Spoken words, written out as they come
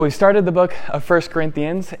We've started the book of 1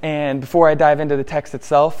 Corinthians, and before I dive into the text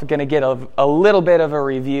itself, I'm going to get a little bit of a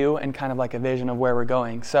review and kind of like a vision of where we're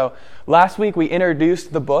going. So last week we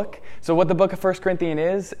introduced the book. So what the book of 1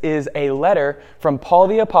 Corinthians is a letter from Paul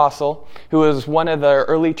the Apostle, who was one of the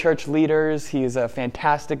early church leaders. He's a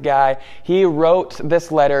fantastic guy. He wrote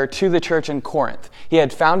this letter to the church in Corinth. He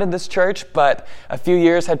had founded this church, but a few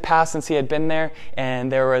years had passed since he had been there,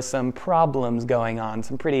 and there was some problems going on,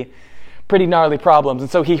 some pretty gnarly problems. And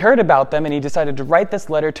so he heard about them and he decided to write this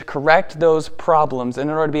letter to correct those problems in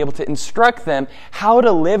order to be able to instruct them how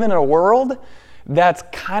to live in a world that's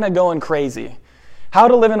kind of going crazy. How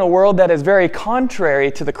to live in a world that is very contrary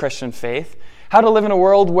to the Christian faith. How to live in a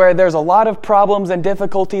world where there's a lot of problems and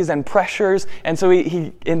difficulties and pressures. And so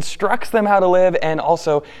he instructs them how to live and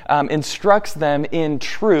also instructs them in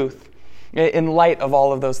truth in light of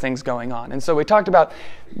all of those things going on. And so we talked about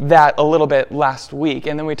that a little bit last week.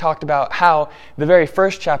 And then we talked about how the very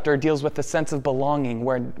first chapter deals with the sense of belonging,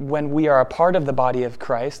 where when we are a part of the body of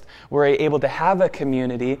Christ, we're able to have a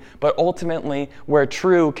community, but ultimately where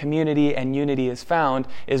true community and unity is found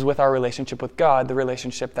is with our relationship with God, the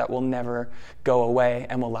relationship that will never go away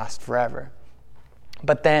and will last forever.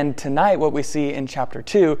 But then tonight, what we see in chapter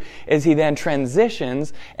 2 is he then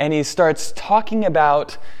transitions and he starts talking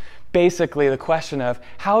about basically the question of,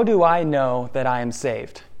 how do I know that I am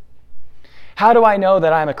saved? How do I know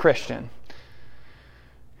that I'm a Christian?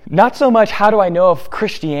 Not so much how do I know if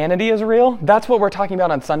Christianity is real. That's what we're talking about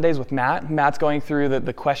on Sundays with Matt. Matt's going through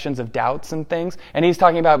the questions of doubts and things. And he's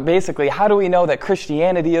talking about basically how do we know that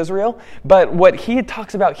Christianity is real? But what he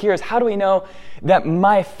talks about here is how do we know that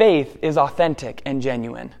my faith is authentic and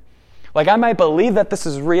genuine? Like, I might believe that this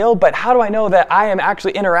is real, but how do I know that I am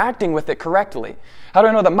actually interacting with it correctly? How do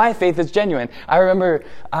I know that my faith is genuine? I remember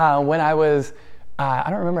when I was, I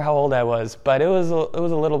don't remember how old I was, but it was a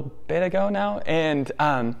little bit ago now, and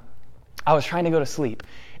I was trying to go to sleep.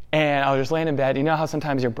 And I was just laying in bed. You know how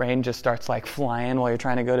sometimes your brain just starts like flying while you're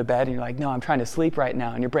trying to go to bed, and you're like, no, I'm trying to sleep right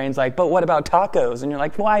now. And your brain's like, but what about tacos? And you're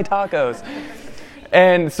like, why tacos?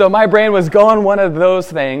 And so my brain was going one of those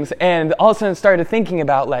things, and all of a sudden started thinking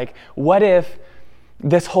about, like, what if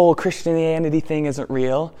this whole Christianity thing isn't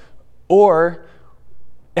real? Or,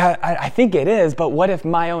 I think it is, but what if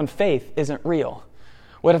my own faith isn't real?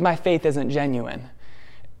 What if my faith isn't genuine?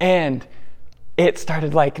 And it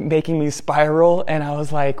started, like, making me spiral, and I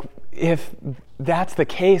was like, if that's the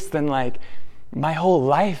case, then, like, my whole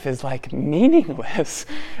life is, like, meaningless.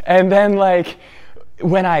 And then, like,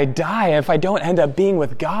 when I die, if I don't end up being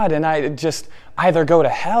with God and I just either go to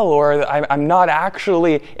hell or I'm not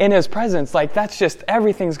actually in His presence, like, that's just,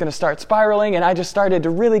 everything's going to start spiraling. And I just started to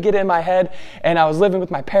really get in my head, and I was living with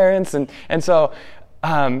my parents. And so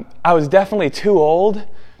I was definitely too old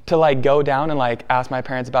to, like, go down and, like, ask my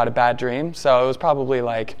parents about a bad dream. So it was probably,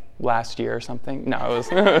 like, last year or something. No, it was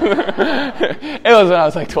it was when I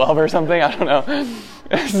was like 12 or something. I don't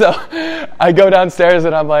know. So I go downstairs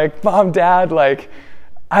and I'm like, Mom, Dad, like,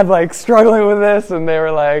 I'm, like, struggling with this. And they were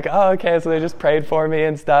like, oh, okay. So they just prayed for me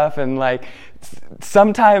and stuff. And, like,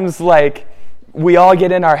 sometimes, like, we all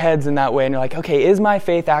get in our heads in that way. And you're like, okay, is my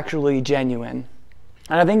faith actually genuine?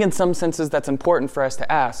 And I think in some senses that's important for us to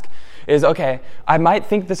ask is, okay, I might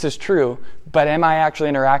think this is true, but am I actually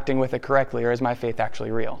interacting with it correctly, or is my faith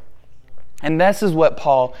actually real? And this is what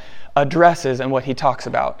Paul addresses and what he talks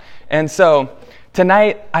about. And so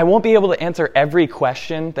tonight, I won't be able to answer every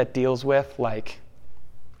question that deals with, like,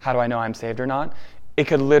 how do I know I'm saved or not? It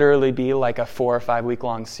could literally be like a 4 or 5 week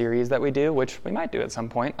long series that we do, which we might do at some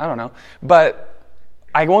point. I don't know. But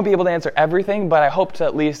I won't be able to answer everything, but I hope to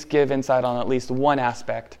at least give insight on at least one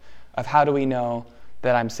aspect of how do we know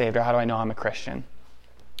that I'm saved, or how do I know I'm a Christian.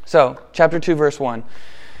 So, chapter 2, verse 1,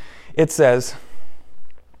 it says,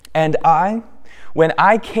 "And I, when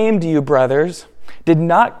I came to you, brothers, did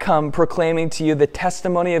not come proclaiming to you the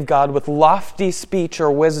testimony of God with lofty speech or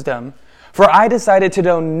wisdom, for I decided to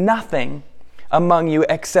know nothing among you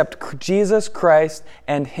except Jesus Christ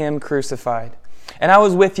and Him crucified. And I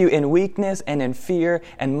was with you in weakness and in fear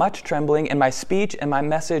and much trembling, and my speech and my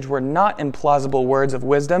message were not in plausible words of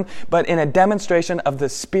wisdom, but in a demonstration of the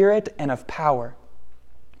Spirit and of power,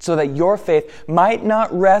 so that your faith might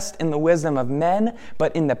not rest in the wisdom of men,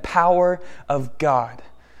 but in the power of God."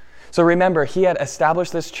 So remember, he had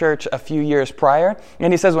established this church a few years prior,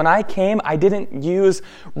 and he says, when I came, I didn't use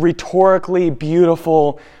rhetorically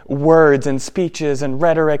beautiful words and speeches and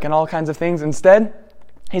rhetoric and all kinds of things. Instead,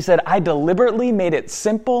 he said, I deliberately made it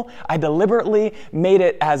simple. I deliberately made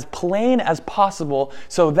it as plain as possible,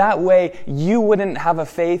 so that way you wouldn't have a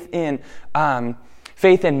faith in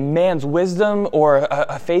man's wisdom or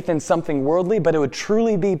a faith in something worldly, but it would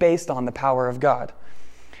truly be based on the power of God.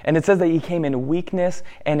 And it says that he came in weakness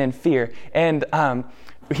and in fear. And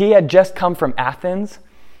he had just come from Athens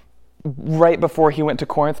right before he went to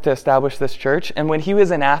Corinth to establish this church. And when he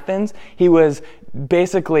was in Athens, he was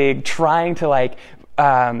basically trying to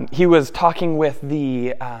he was talking with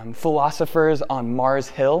the philosophers on Mars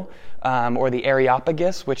Hill, or the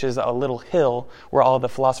Areopagus, which is a little hill where all the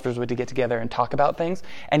philosophers would get together and talk about things.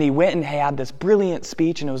 And he went and had this brilliant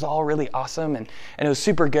speech, and it was all really awesome, and it was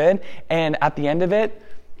super good. And at the end of it,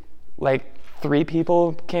 3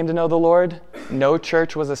 people came to know the Lord, no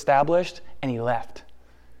church was established, and he left.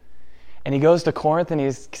 And he goes to Corinth, and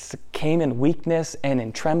he came in weakness and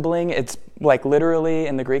in trembling. It's literally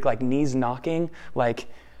in the Greek, knees knocking,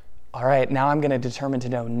 all right, now I'm going to determine to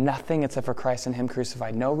know nothing except for Christ and him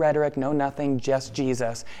crucified. No rhetoric, no nothing, just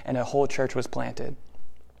Jesus. And a whole church was planted.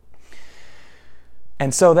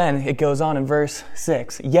 And so then it goes on in verse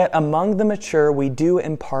 6. Yet among the mature we do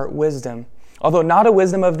impart wisdom, although not a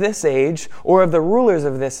wisdom of this age or of the rulers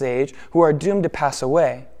of this age who are doomed to pass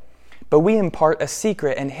away. But we impart a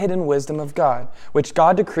secret and hidden wisdom of God, which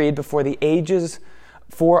God decreed before the ages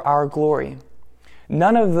for our glory.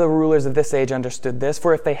 None of the rulers of this age understood this,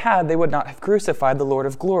 for if they had, they would not have crucified the Lord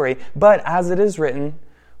of glory. But as it is written,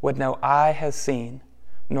 what no eye has seen,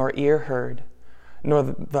 nor ear heard, nor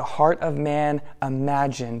the heart of man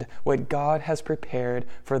imagined, what God has prepared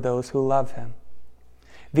for those who love him.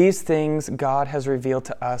 These things God has revealed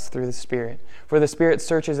to us through the Spirit. For the Spirit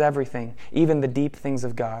searches everything, even the deep things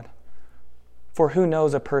of God. For who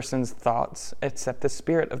knows a person's thoughts except the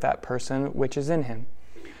spirit of that person which is in him?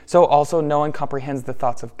 So also no one comprehends the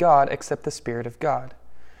thoughts of God except the Spirit of God.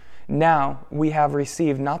 Now we have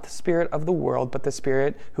received not the spirit of the world, but the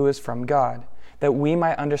Spirit who is from God, that we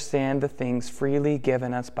might understand the things freely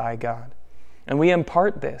given us by God. And we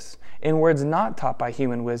impart this in words not taught by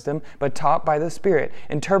human wisdom, but taught by the Spirit,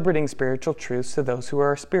 interpreting spiritual truths to those who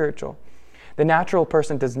are spiritual. The natural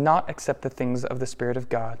person does not accept the things of the Spirit of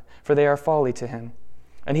God, for they are folly to him,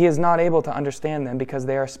 and he is not able to understand them because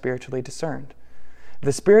they are spiritually discerned.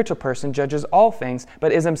 The spiritual person judges all things,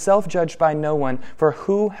 but is himself judged by no one, for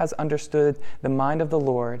who has understood the mind of the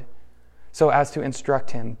Lord so as to instruct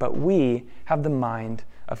him? But we have the mind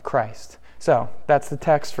of Christ. So, that's the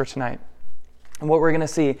text for tonight. And what we're going to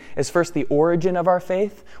see is first the origin of our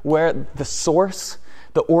faith, where the source,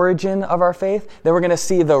 the origin of our faith. Then we're going to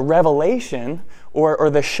see the revelation or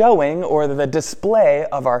the showing or the display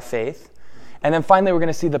of our faith. And then finally, we're going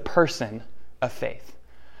to see the person of faith.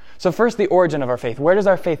 So first, the origin of our faith. Where does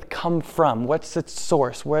our faith come from? What's its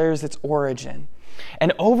source? Where is its origin?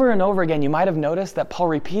 And over again, you might have noticed that Paul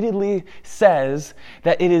repeatedly says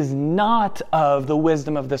that it is not of the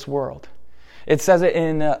wisdom of this world. It says it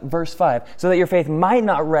in verse 5, so that your faith might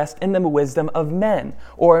not rest in the wisdom of men.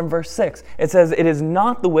 Or in verse 6, it says, it is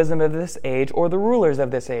not the wisdom of this age or the rulers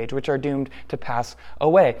of this age, which are doomed to pass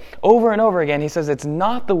away. Over and over again, he says it's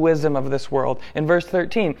not the wisdom of this world. In verse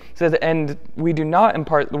 13, it says, and we do not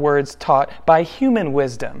impart the words taught by human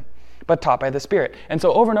wisdom, but taught by the Spirit. And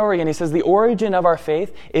so over and over again, he says the origin of our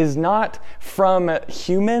faith is not from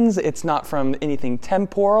humans, it's not from anything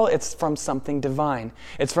temporal, it's from something divine.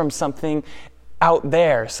 It's from something out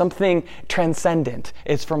there, something transcendent.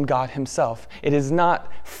 It's from God himself. It is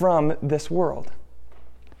not from this world.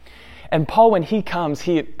 And Paul, when he comes,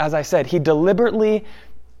 as I said, he deliberately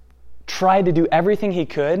tried to do everything he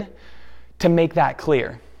could to make that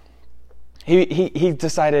clear. He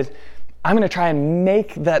decided, I'm going to try and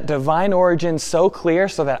make that divine origin so clear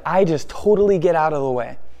so that I just totally get out of the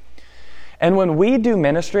way. And when we do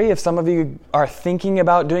ministry, if some of you are thinking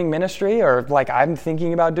about doing ministry, or like I'm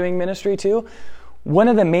thinking about doing ministry too, one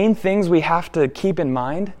of the main things we have to keep in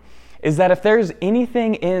mind is that if there's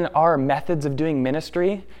anything in our methods of doing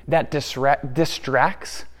ministry that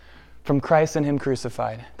distracts from Christ and him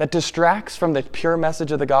crucified, that distracts from the pure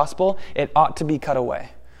message of the gospel, it ought to be cut away.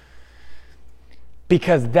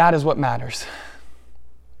 Because that is what matters.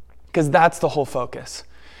 Because that's the whole focus.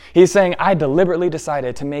 He's saying, I deliberately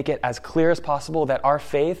decided to make it as clear as possible that our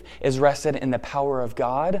faith is rested in the power of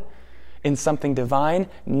God, in something divine,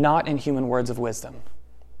 not in human words of wisdom.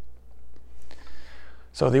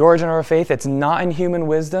 So the origin of our faith, it's not in human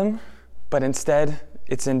wisdom, but instead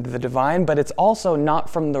it's in the divine, but it's also not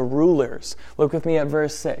from the rulers. Look with me at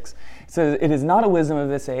verse 6. It says, it is not a wisdom of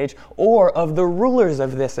this age or of the rulers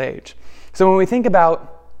of this age. So when we think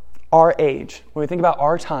about our age, when we think about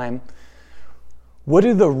our time, what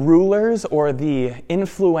do the rulers or the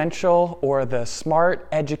influential or the smart,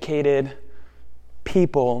 educated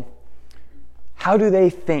people, how do they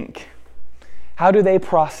think? How do they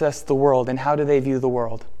process the world, and how do they view the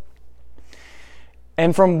world?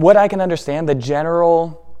 And from what I can understand, the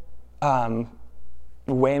general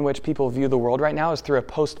way in which people view the world right now is through a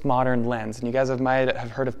postmodern lens. And you guys might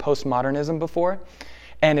have heard of postmodernism before.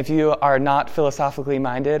 And if you are not philosophically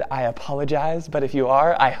minded, I apologize. But if you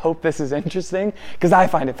are, I hope this is interesting because I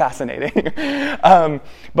find it fascinating. But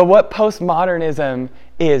what postmodernism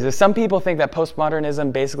is some people think that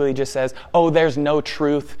postmodernism basically just says, oh, there's no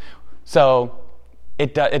truth, so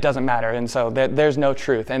it doesn't matter. And so there's no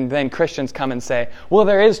truth. And then Christians come and say, well,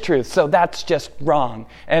 there is truth, so that's just wrong.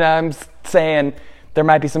 And I'm saying there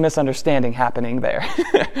might be some misunderstanding happening there.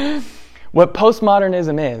 What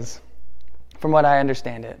postmodernism is, from what I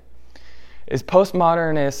understand it, is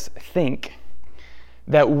postmodernists think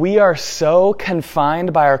that we are so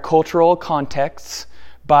confined by our cultural contexts,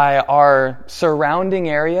 by our surrounding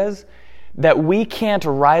areas, that we can't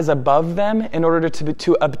rise above them in order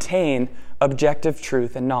to obtain objective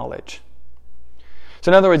truth and knowledge.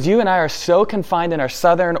 So in other words, you and I are so confined in our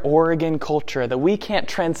Southern Oregon culture that we can't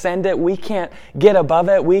transcend it, we can't get above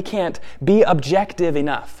it, we can't be objective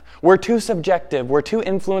enough. We're too subjective, we're too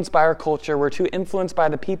influenced by our culture, we're too influenced by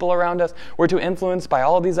the people around us, we're too influenced by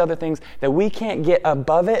all these other things that we can't get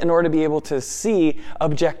above it in order to be able to see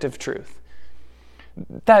objective truth.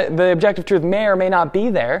 That the objective truth may or may not be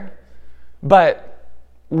there, but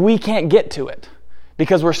we can't get to it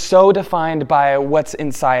because we're so defined by what's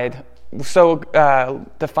inside, so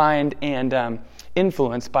defined and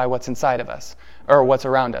influenced by what's inside of us or what's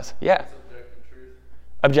around us. Yeah.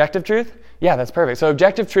 Objective truth? Yeah, that's perfect. So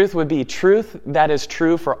objective truth would be truth that is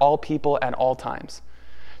true for all people at all times.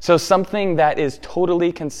 So something that is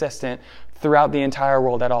totally consistent throughout the entire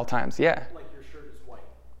world at all times. Yeah. Like your shirt is white.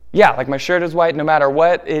 Yeah, like my shirt is white no matter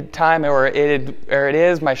what time or it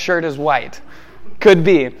is, my shirt is white. Could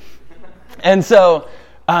be. And so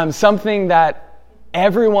something that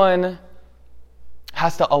everyone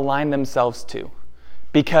has to align themselves to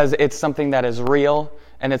because it's something that is real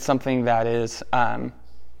and it's something that is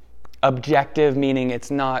objective, meaning it's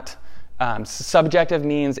not subjective,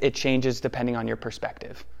 means it changes depending on your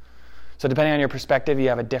perspective. So depending on your perspective, you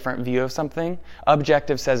have a different view of something.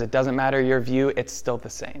 Objective says it doesn't matter your view, it's still the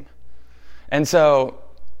same. And so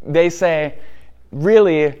they say,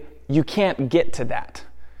 really, you can't get to that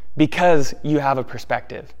because you have a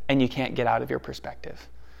perspective and you can't get out of your perspective.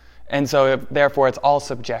 And so therefore it's all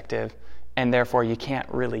subjective and therefore you can't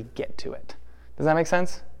really get to it. Does that make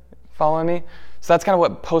sense? Following me? So that's kind of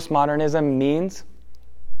what postmodernism means.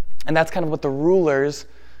 And that's kind of what the rulers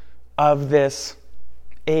of this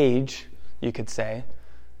age, you could say,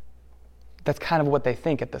 that's kind of what they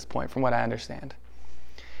think at this point, from what I understand.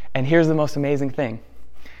 And here's the most amazing thing.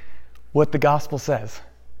 What the gospel says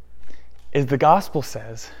is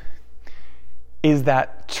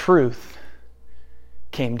that truth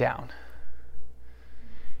came down.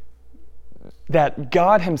 That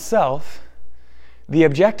God himself, the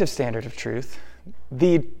objective standard of truth,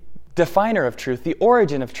 the definer of truth, the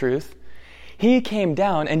origin of truth, he came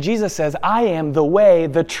down, and Jesus says, I am the way,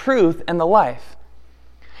 the truth, and the life.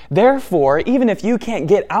 Therefore, even if you can't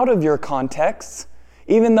get out of your contexts,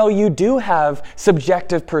 even though you do have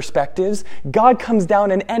subjective perspectives, God comes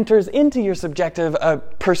down and enters into your subjective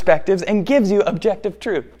perspectives and gives you objective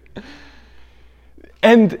truth.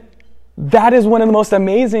 And that is one of the most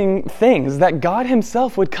amazing things, that God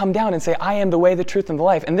himself would come down and say, I am the way, the truth, and the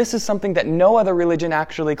life. And this is something that no other religion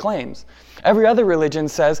actually claims. Every other religion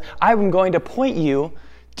says, I'm going to point you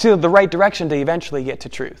to the right direction to eventually get to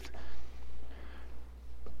truth.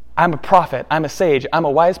 I'm a prophet, I'm a sage, I'm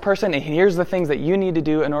a wise person, and here's the things that you need to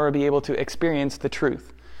do in order to be able to experience the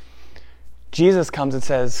truth. Jesus comes and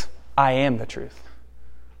says, I am the truth.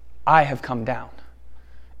 I have come down,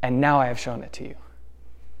 and now I have shown it to you.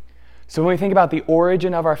 So when we think about the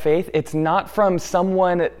origin of our faith, it's not from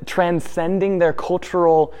someone transcending their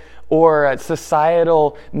cultural or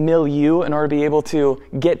societal milieu in order to be able to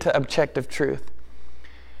get to objective truth.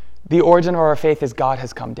 The origin of our faith is God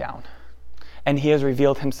has come down, and he has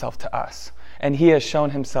revealed himself to us, and he has shown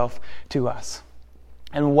himself to us.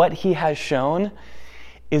 And what he has shown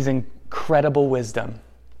is incredible wisdom.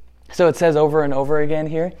 So it says over and over again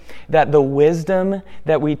here that the wisdom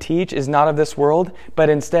that we teach is not of this world, but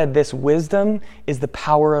instead this wisdom is the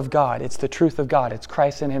power of God. It's the truth of God. It's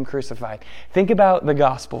Christ and him crucified. Think about the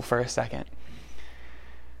gospel for a second.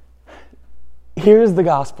 Here's the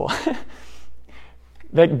gospel.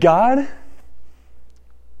 That God,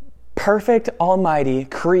 perfect, almighty,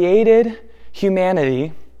 created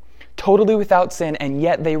humanity totally without sin, and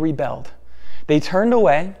yet they rebelled. They turned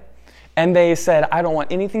away. And they said, I don't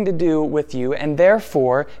want anything to do with you, and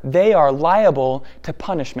therefore they are liable to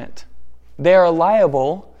punishment. They are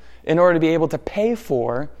liable in order to be able to pay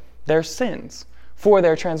for their sins, for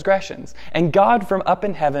their transgressions. And God from up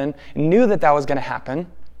in heaven knew that that was going to happen.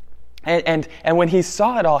 And when he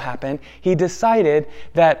saw it all happen, he decided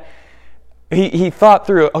that he thought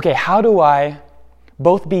through, okay, how do I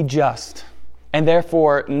both be just and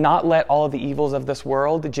therefore not let all of the evils of this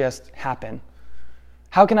world just happen?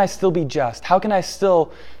 How can I still be just? How can I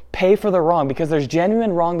still pay for the wrong? Because there's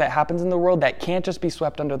genuine wrong that happens in the world that can't just be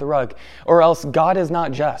swept under the rug, or else God is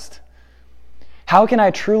not just. How can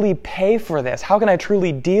I truly pay for this? How can I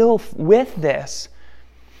truly deal with this?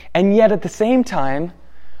 And yet at the same time,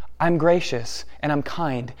 I'm gracious and I'm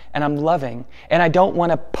kind and I'm loving and I don't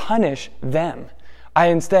want to punish them. I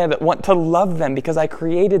instead want to love them because I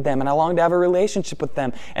created them and I long to have a relationship with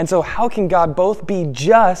them. And so how can God both be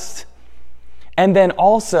just and then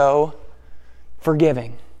also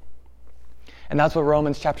forgiving? And that's what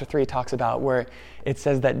Romans chapter 3 talks about, where it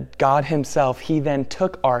says that God himself, he then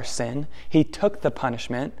took our sin, he took the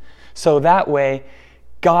punishment, so that way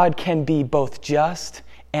God can be both just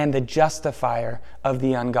and the justifier of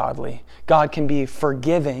the ungodly. God can be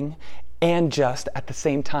forgiving and just at the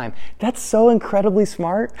same time. That's so incredibly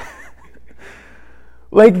smart.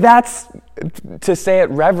 Like, that's, to say it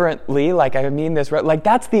reverently, like I mean this, like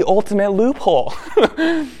that's the ultimate loophole.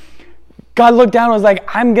 God looked down and was like,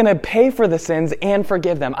 I'm going to pay for the sins and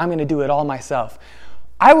forgive them. I'm going to do it all myself.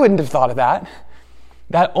 I wouldn't have thought of that.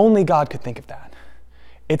 That only God could think of that.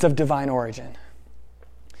 It's of divine origin.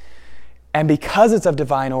 And because it's of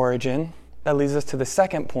divine origin, that leads us to the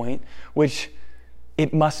second point, which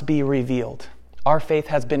it must be revealed. Our faith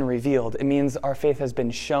has been revealed. It means our faith has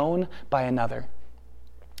been shown by another.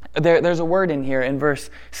 There's a word in here in verse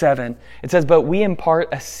 7. It says, but we impart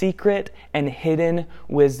a secret and hidden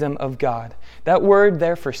wisdom of God. That word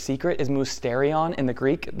there for secret is mysterion in the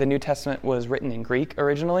Greek. The New Testament was written in Greek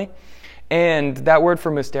originally. And that word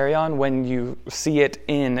for mysterion, when you see it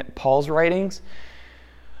in Paul's writings,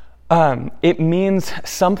 it means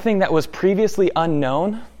something that was previously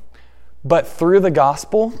unknown, but through the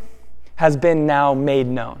gospel has been now made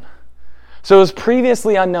known. So it was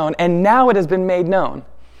previously unknown, and now it has been made known.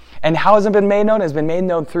 And how has it been made known? It has been made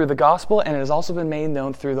known through the gospel, and it has also been made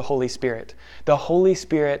known through the Holy Spirit. The Holy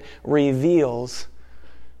Spirit reveals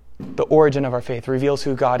the origin of our faith, reveals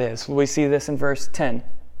who God is. We see this in verse 10.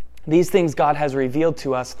 These things God has revealed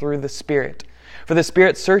to us through the Spirit. For the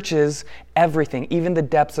Spirit searches everything, even the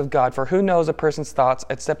depths of God. For who knows a person's thoughts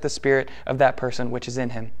except the spirit of that person which is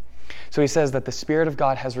in him? So he says that the Spirit of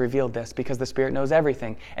God has revealed this because the Spirit knows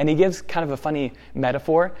everything. And he gives kind of a funny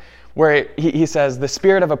metaphor where he says the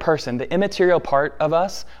spirit of a person, the immaterial part of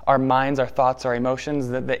us, our minds, our thoughts, our emotions,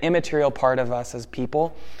 the immaterial part of us as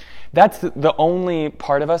people, that's the only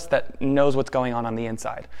part of us that knows what's going on the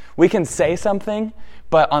inside. We can say something,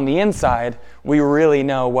 but on the inside, we really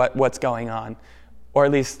know what's going on. Or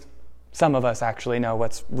at least some of us actually know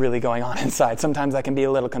what's really going on inside. Sometimes that can be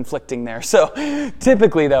a little conflicting there. So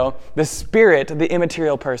typically, though, the spirit, the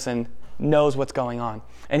immaterial person, knows what's going on.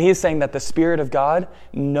 And he's saying that the Spirit of God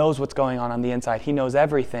knows what's going on the inside. He knows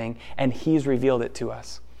everything, and he's revealed it to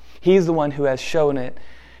us. He's the one who has shown it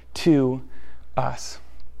to us.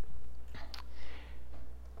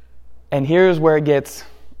 And here's where it gets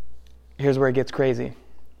crazy.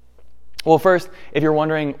 Well, first, if you're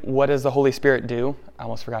wondering, what does the Holy Spirit do? I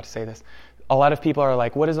almost forgot to say this. A lot of people are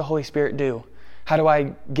like, what does the Holy Spirit do? How do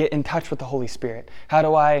I get in touch with the Holy Spirit? How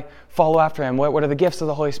do I follow after him? What are the gifts of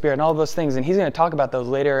the Holy Spirit and all of those things? And he's going to talk about those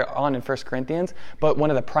later on in 1 Corinthians. But one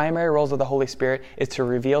of the primary roles of the Holy Spirit is to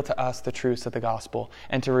reveal to us the truths of the gospel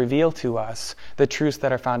and to reveal to us the truths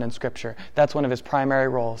that are found in Scripture. That's one of his primary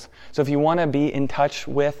roles. So if you want to be in touch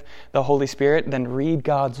with the Holy Spirit, then read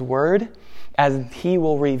God's Word as he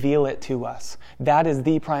will reveal it to us. That is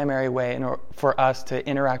the primary way for us to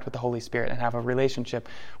interact with the Holy Spirit and have a relationship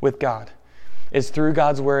with God. Is through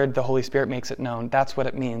God's Word, the Holy Spirit makes it known. That's what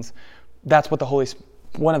it means. That's what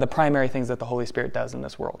one of the primary things that the Holy Spirit does in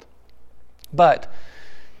this world. But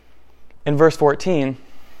in verse 14,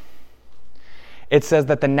 it says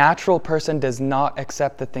that the natural person does not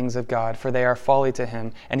accept the things of God, for they are folly to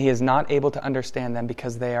him, and he is not able to understand them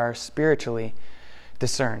because they are spiritually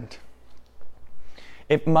discerned.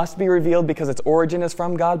 It must be revealed because its origin is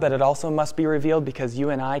from God, but it also must be revealed because you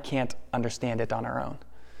and I can't understand it on our own.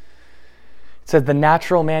 It says the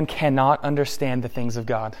natural man cannot understand the things of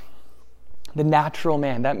God. The natural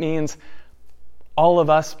man, that means all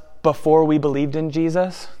of us before we believed in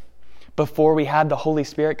Jesus, before we had the Holy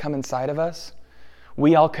Spirit come inside of us,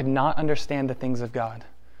 we all could not understand the things of God.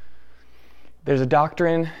 There's a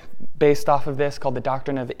doctrine based off of this called the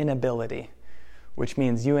doctrine of inability, which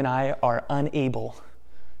means you and I are unable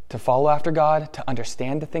to follow after God, to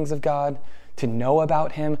understand the things of God, to know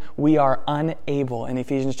about him, we are unable. In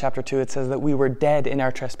Ephesians chapter 2, it says that we were dead in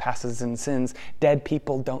our trespasses and sins. Dead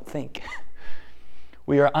people don't think.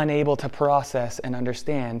 We are unable to process and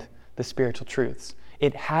understand the spiritual truths.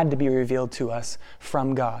 It had to be revealed to us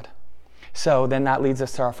from God. So then that leads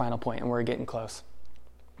us to our final point, and we're getting close.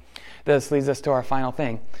 This leads us to our final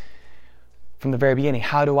thing. From the very beginning,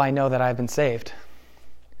 how do I know that I've been saved?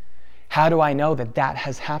 How do I know that that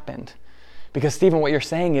has happened? Because Stephen, what you're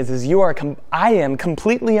saying is I am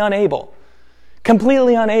completely unable.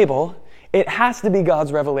 Completely unable. It has to be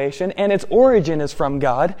God's revelation, and its origin is from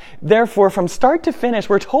God. Therefore, from start to finish,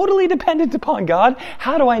 we're totally dependent upon God.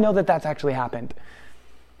 How do I know that that's actually happened?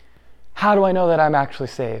 How do I know that I'm actually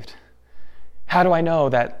saved? How do I know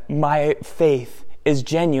that my faith is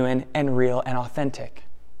genuine and real and authentic?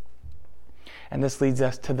 And this leads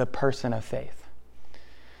us to the person of faith.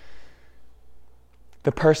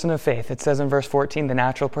 The person of faith. It says in verse 14, the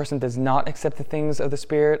natural person does not accept the things of the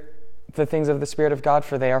Spirit of God,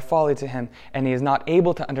 for they are folly to him, and he is not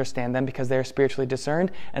able to understand them because they are spiritually discerned.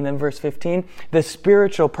 And then verse 15, the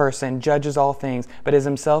spiritual person judges all things, but is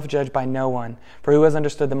himself judged by no one. For who has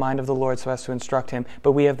understood the mind of the Lord so as to instruct him?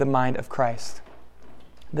 But we have the mind of Christ.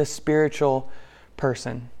 The spiritual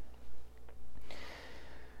person.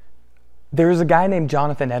 There was a guy named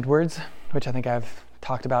Jonathan Edwards, which I think I've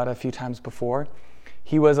talked about a few times before.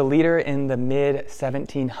 He was a leader in the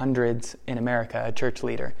mid-1700s in America, a church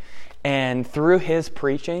leader. And through his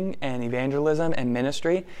preaching and evangelism and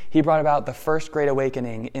ministry, he brought about the first Great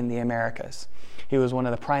Awakening in the Americas. He was one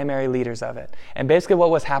of the primary leaders of it. And basically what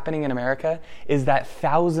was happening in America is that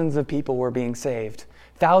thousands of people were being saved.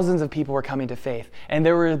 Thousands of people were coming to faith. And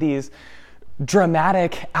there were these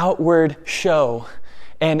dramatic outward show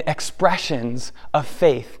and expressions of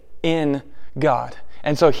faith in God.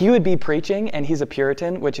 And so he would be preaching, and he's a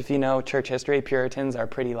Puritan, which if you know church history, Puritans are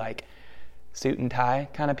pretty like suit and tie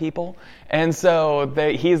kind of people. And so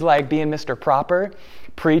he's like being Mr. Proper,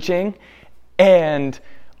 preaching, and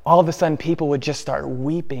all of a sudden people would just start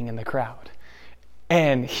weeping in the crowd.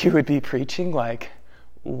 And he would be preaching like,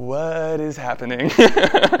 what is happening?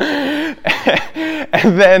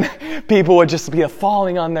 And then people would just be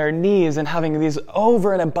falling on their knees and having these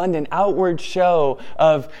over and abundant outward show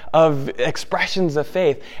of expressions of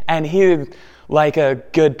faith. And he, like a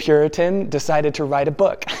good Puritan, decided to write a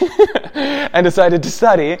book and decided to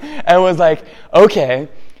study and was like, okay,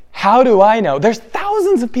 how do I know? There's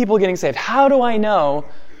thousands of people getting saved. How do I know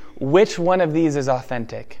which one of these is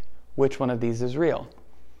authentic? Which one of these is real?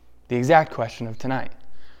 The exact question of tonight.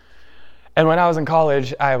 And when I was in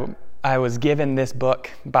college, I was given this book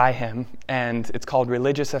by him, and it's called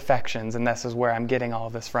Religious Affections, and this is where I'm getting all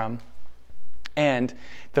of this from. And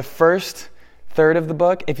the first third of the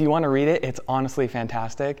book, if you want to read it, it's honestly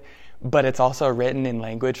fantastic, but it's also written in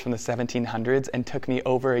language from the 1700s and took me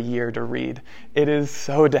over a year to read. It is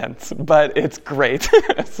so dense, but it's great.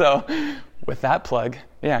 So with that plug,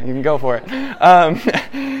 yeah, you can go for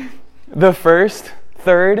it. The first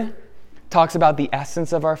third talks about the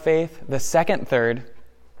essence of our faith. The second third,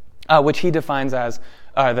 which he defines as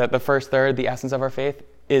the first third, the essence of our faith,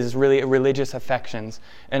 is really religious affections.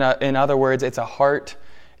 In other words, it's a heart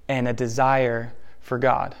and a desire for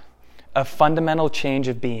God. A fundamental change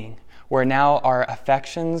of being, where now our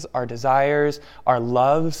affections, our desires, our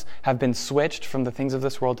loves have been switched from the things of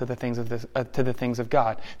this world to the things of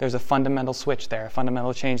God. There's a fundamental switch there, a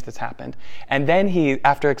fundamental change that's happened. And then he,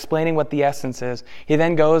 after explaining what the essence is, he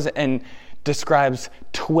then goes and describes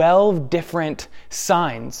 12 different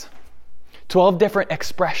signs, 12 different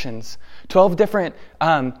expressions, 12 different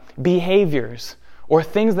behaviors, or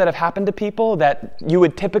things that have happened to people that you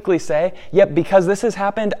would typically say, yep, because this has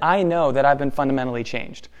happened, I know that I've been fundamentally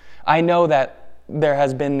changed. I know that there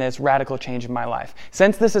has been this radical change in my life.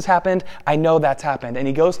 Since this has happened, I know that's happened. And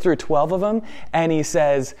he goes through 12 of them, and he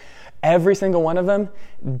says, every single one of them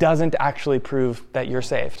doesn't actually prove that you're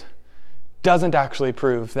saved. Doesn't actually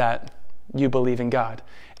prove that you believe in God.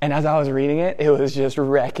 And as I was reading it, it was just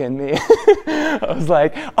wrecking me. I was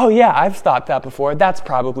like, oh yeah, I've thought that before. That's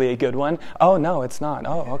probably a good one. Oh no, it's not.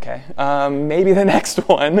 Oh, okay. Maybe the next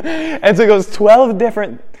one. And so it goes 12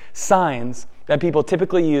 different signs that people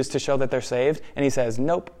typically use to show that they're saved. And he says,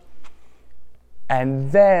 nope.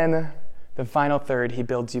 And then the final third, he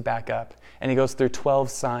builds you back up. And he goes through 12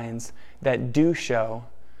 signs that do show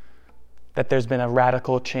that there's been a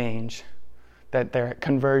radical change, that their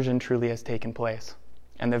conversion truly has taken place.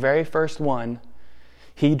 And the very first one,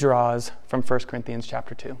 he draws from 1 Corinthians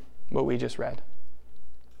chapter 2, what we just read.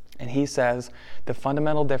 And he says the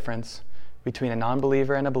fundamental difference between a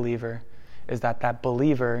non-believer and a believer is that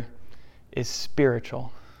believer is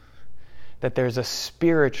spiritual. That there's a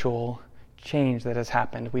spiritual change that has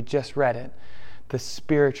happened. We just read it. The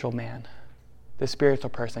spiritual man, the spiritual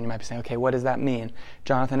person. You might be saying, okay, what does that mean?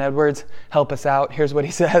 Jonathan Edwards, help us out. Here's what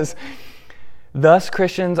he says. Thus,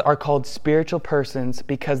 Christians are called spiritual persons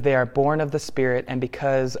because they are born of the Spirit and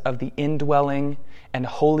because of the indwelling and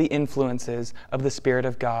holy influences of the Spirit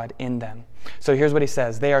of God in them. So here's what he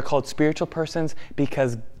says. They are called spiritual persons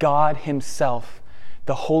because God himself,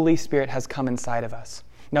 the Holy Spirit, has come inside of us.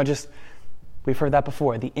 Now we've heard that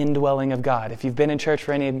before, the indwelling of God. If you've been in church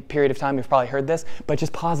for any period of time, you've probably heard this, but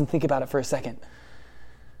just pause and think about it for a second.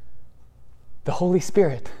 The Holy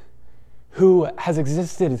Spirit, who has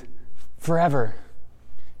existed forever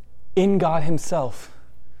in God himself,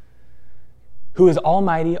 who is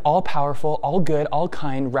almighty, all-powerful, all good, all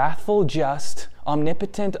kind, wrathful, just,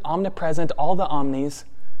 omnipotent, omnipresent, all the omnis.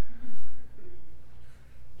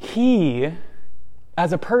 He,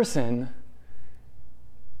 as a person,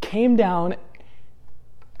 came down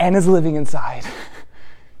and is living inside.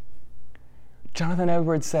 Jonathan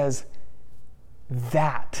Edwards says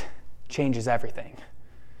that changes everything.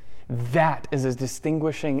 That is a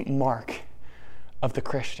distinguishing mark of the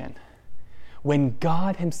Christian. When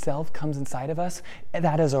God himself comes inside of us,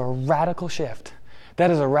 that is a radical shift.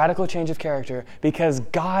 That is a radical change of character because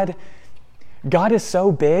God is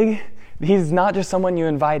so big, he's not just someone you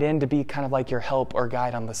invite in to be kind of like your help or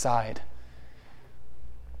guide on the side.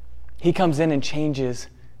 He comes in and changes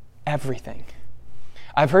everything.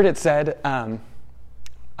 I've heard it said, there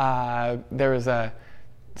was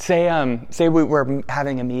say we were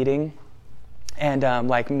having a meeting, and I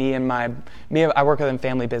work with a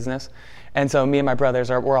family business, and so me and my brothers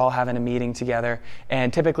we're all having a meeting together,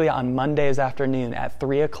 and typically on Mondays afternoon at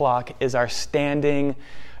 3:00 is our standing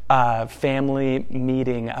family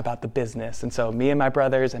meeting about the business. And so me and my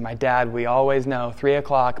brothers and my dad, we always know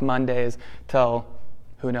 3:00 Mondays till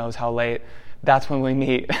who knows how late, that's when we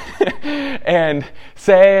meet. And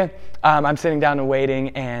say I'm sitting down and waiting,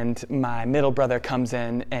 and my middle brother comes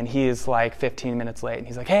in, and he's like 15 minutes late. And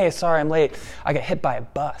he's like, hey, sorry I'm late. I got hit by a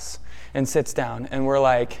bus, and sits down. And we're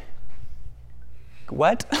like,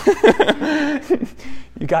 what?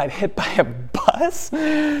 You got hit by a bus?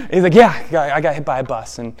 He's like, yeah, I got hit by a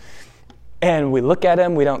bus. And we look at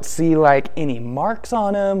him, we don't see like any marks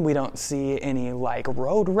on him, we don't see any like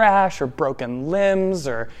road rash or broken limbs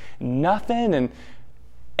or nothing.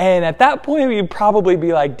 And at that point we'd probably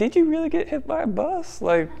be like, did you really get hit by a bus?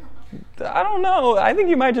 Like, I don't know. I think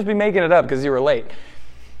you might just be making it up because you were late.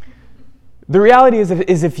 The reality is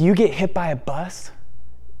if you get hit by a bus,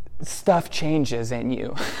 stuff changes in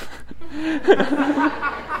you.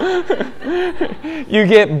 You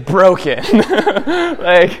get broken.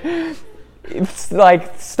 It's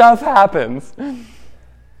like stuff happens.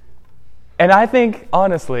 And I think,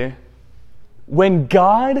 honestly, when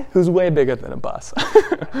God, who's way bigger than a bus,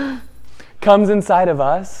 comes inside of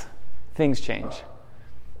us, things change.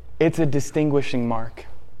 It's a distinguishing mark.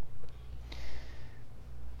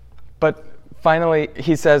 But finally,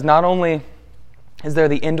 he says, not only is there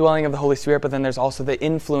the indwelling of the Holy Spirit, but then there's also the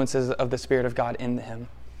influences of the Spirit of God in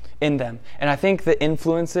them. And I think the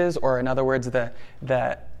influences, or in other words,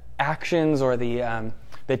 the actions or the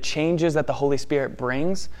changes that the Holy Spirit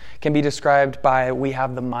brings can be described by we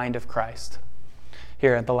have the mind of Christ.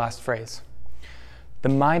 Here at the last phrase. The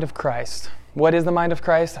mind of Christ. What is the mind of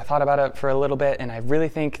Christ? I thought about it for a little bit, and I really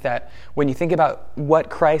think that when you think about what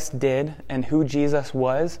Christ did and who Jesus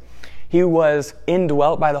was, he was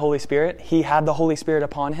indwelt by the Holy Spirit. He had the Holy Spirit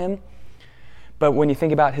upon him. But when you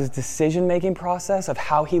think about his decision-making process of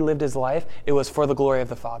how he lived his life, it was for the glory of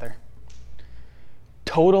the Father.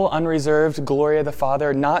 Total, unreserved glory of the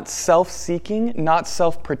Father, not self-seeking, not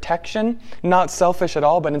self-protection, not selfish at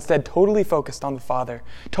all, but instead totally focused on the Father,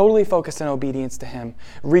 totally focused in obedience to him,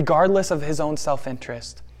 regardless of his own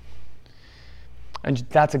self-interest. And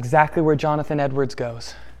that's exactly where Jonathan Edwards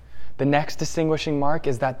goes. The next distinguishing mark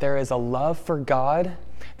is that there is a love for God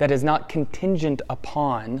that is not contingent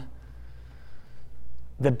upon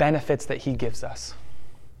the benefits that he gives us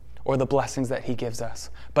or the blessings that he gives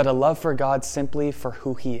us, but a love for God simply for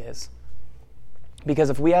who he is.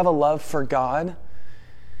 Because if we have a love for God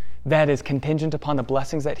that is contingent upon the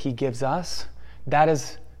blessings that he gives us, that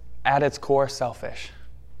is at its core selfish.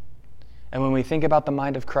 And when we think about the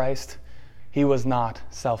mind of Christ, he was not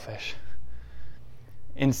selfish.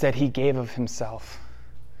 Instead, he gave of himself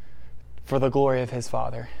for the glory of his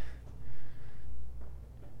Father.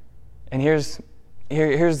 And here's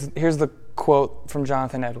the quote from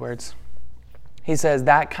Jonathan Edwards. He says,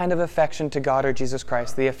 that kind of affection to God or Jesus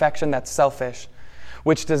Christ, the affection that's selfish,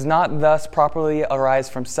 which does not thus properly arise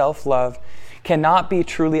from self-love, cannot be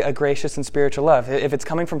truly a gracious and spiritual love. If it's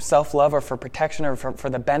coming from self-love or for protection or for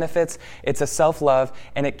the benefits, it's a self-love,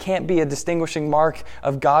 and it can't be a distinguishing mark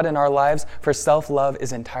of God in our lives, for self-love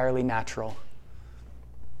is entirely natural.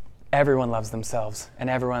 Everyone loves themselves, and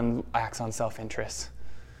everyone acts on self-interest.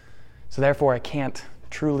 So therefore, it can't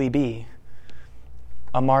truly be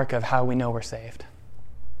a mark of how we know we're saved.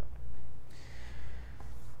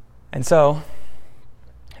 And so,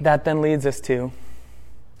 that then leads us to,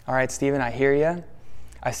 all right, Stephen, I hear you.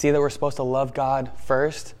 I see that we're supposed to love God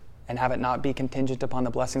first and have it not be contingent upon the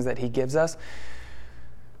blessings that he gives us.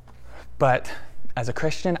 But as a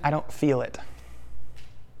Christian, I don't feel it.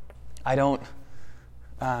 I don't,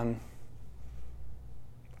 I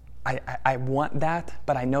want that,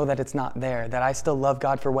 but I know that it's not there, that I still love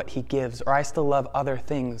God for what he gives, or I still love other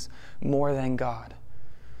things more than God.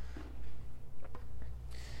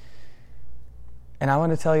 And I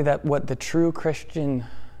want to tell you that what the true Christian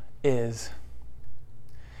is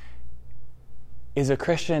a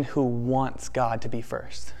Christian who wants God to be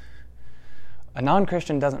first. A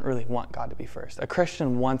non-Christian doesn't really want God to be first. A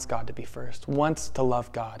Christian wants God to be first, wants to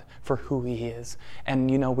love God for who he is.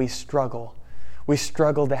 And, we struggle. We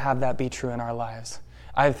struggle to have that be true in our lives.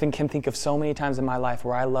 I can think of so many times in my life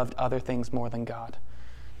where I loved other things more than God.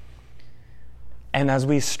 And as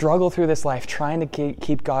we struggle through this life trying to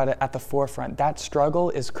keep God at the forefront, that struggle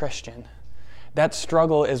is Christian. That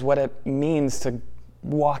struggle is what it means to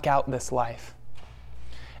walk out this life.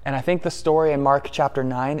 And I think the story in Mark chapter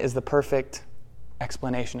 9 is the perfect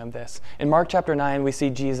explanation of this. In Mark chapter 9, we see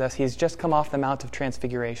Jesus. He's just come off the Mount of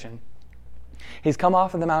Transfiguration. He's come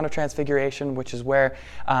off of the Mount of Transfiguration, which is where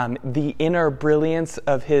the inner brilliance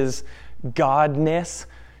of his godness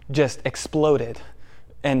just exploded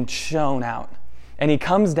and shone out. And he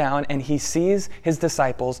comes down and he sees his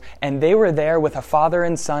disciples, and they were there with a father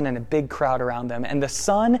and son and a big crowd around them. And the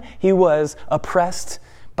son, he was oppressed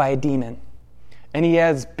by a demon. And he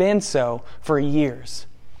has been so for years.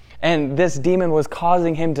 And this demon was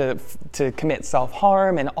causing him to commit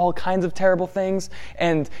self-harm and all kinds of terrible things.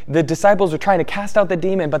 And the disciples were trying to cast out the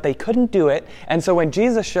demon, but they couldn't do it. And so when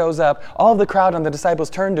Jesus shows up, all of the crowd and the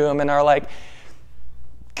disciples turn to him and are like,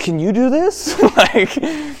 "Can you do this?"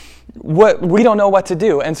 We don't know what to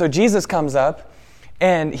do. And so Jesus comes up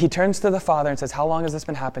and he turns to the Father and says, "How long has this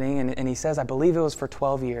been happening?" And he says, "I believe it was for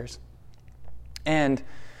 12 years. And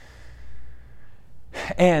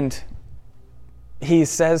he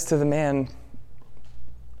says to the man,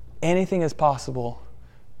 "Anything is possible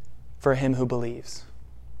for him who believes."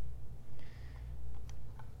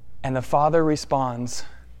 And the Father responds,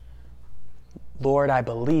 "Lord, I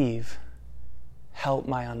believe. Help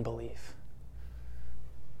my unbelief."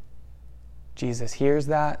 Jesus hears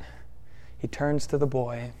that. He turns to the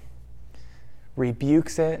boy,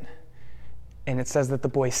 rebukes it, and it says that the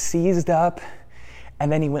boy seized up,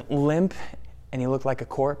 and then he went limp, and he looked like a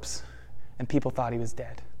corpse, and people thought he was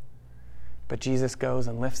dead. But Jesus goes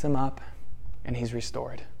and lifts him up, and he's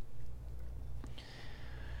restored.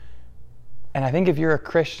 And I think if you're a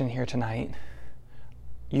Christian here tonight,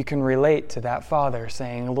 you can relate to that father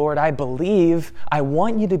saying, "Lord, I believe. I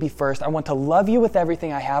want you to be first. I want to love you with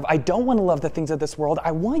everything I have. I don't want to love the things of this world.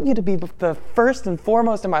 I want you to be the first and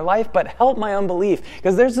foremost in my life, but help my unbelief,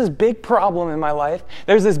 because there's this big problem in my life.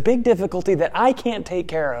 There's this big difficulty that I can't take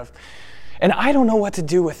care of, and I don't know what to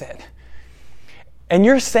do with it. And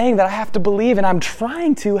you're saying that I have to believe, and I'm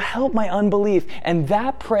trying to help my unbelief." And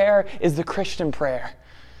that prayer is the Christian prayer.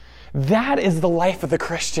 That is the life of the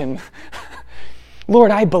Christian.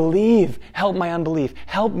 Lord, I believe. Help my unbelief.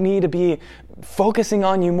 Help me to be focusing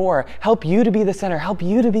on you more. Help you to be the center. Help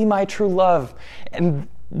you to be my true love. And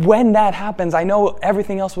when that happens, I know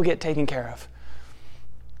everything else will get taken care of.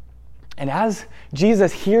 And as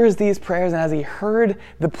Jesus hears these prayers, and as he heard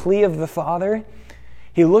the plea of the Father,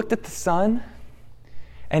 he looked at the Son,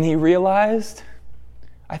 and he realized,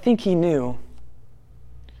 I think he knew,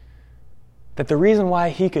 that the reason why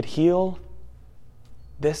he could heal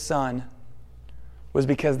this son was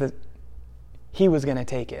because he was going to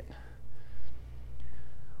take it.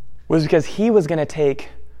 Was because he was going to take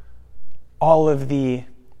all of the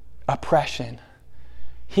oppression.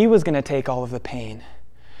 He was going to take all of the pain.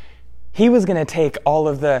 He was going to take all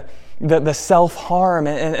of the self-harm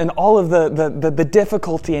and all of the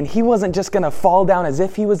difficulty, and he wasn't just going to fall down as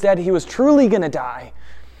if he was dead. He was truly going to die.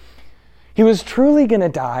 He was truly going to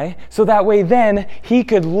die, so that way then he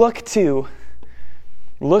could look to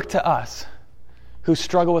us who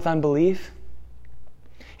struggle with unbelief.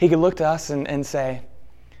 He could look to us and say,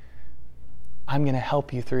 I'm going to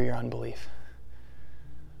help you through your unbelief.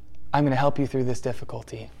 I'm going to help you through this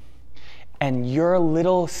difficulty. and your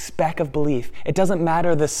little speck of belief, it doesn't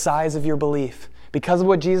matter the size of your belief, because of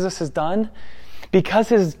what Jesus has done, because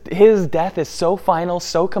his death is so final,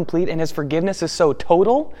 so complete, and his forgiveness is so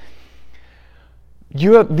total,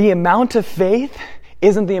 the amount of faith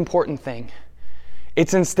isn't the important thing.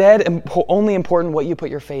 It's instead only important what you put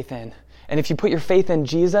your faith in. And if you put your faith in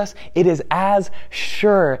Jesus, it is as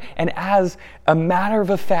sure and as a matter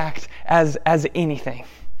of fact as anything.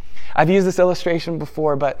 I've used this illustration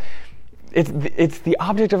before, but it's the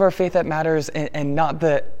object of our faith that matters and not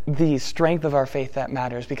the strength of our faith that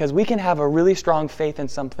matters. Because we can have a really strong faith in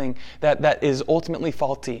something that is ultimately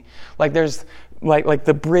faulty. Like there's like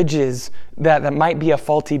the bridges that might be a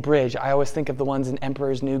faulty bridge. I always think of the ones in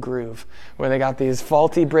Emperor's New Groove, where they got these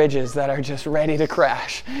faulty bridges that are just ready to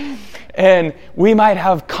crash. And we might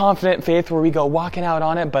have confident faith where we go walking out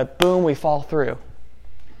on it, but boom, we fall through.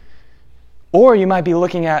 Or you might be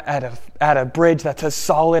looking at a bridge that's as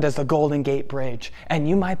solid as the Golden Gate Bridge, and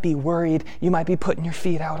you might be worried, you might be putting your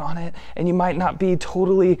feet out on it, and you might not be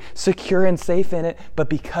totally secure and safe in it, but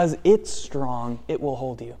because it's strong, it will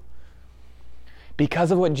hold you.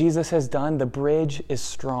 Because of what Jesus has done, the bridge is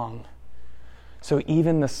strong. So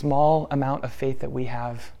even the small amount of faith that we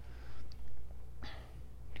have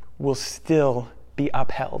will still be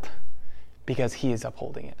upheld because he is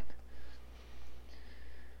upholding it.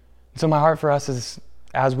 So my heart for us is,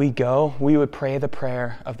 as we go, we would pray the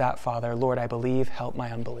prayer of that Father, Lord, I believe, help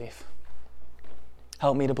my unbelief.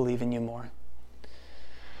 Help me to believe in you more.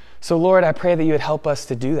 So Lord, I pray that you would help us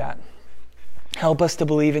to do that. Help us to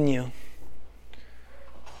believe in you.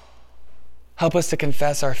 Help us to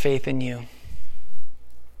confess our faith in you.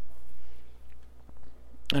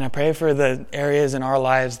 And I pray for the areas in our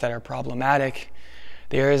lives that are problematic,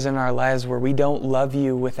 the areas in our lives where we don't love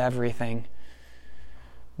you with everything,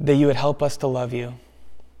 that you would help us to love you.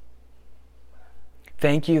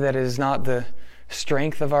 Thank you that it is not the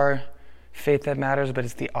strength of our faith that matters, but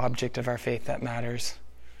it's the object of our faith that matters.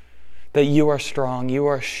 That you are strong, you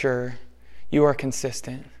are sure, you are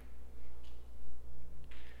consistent.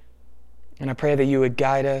 And I pray that you would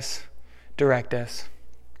guide us, direct us,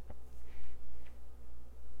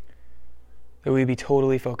 that we be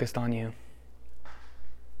totally focused on you.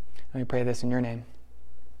 And we pray this in your name.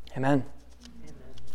 Amen.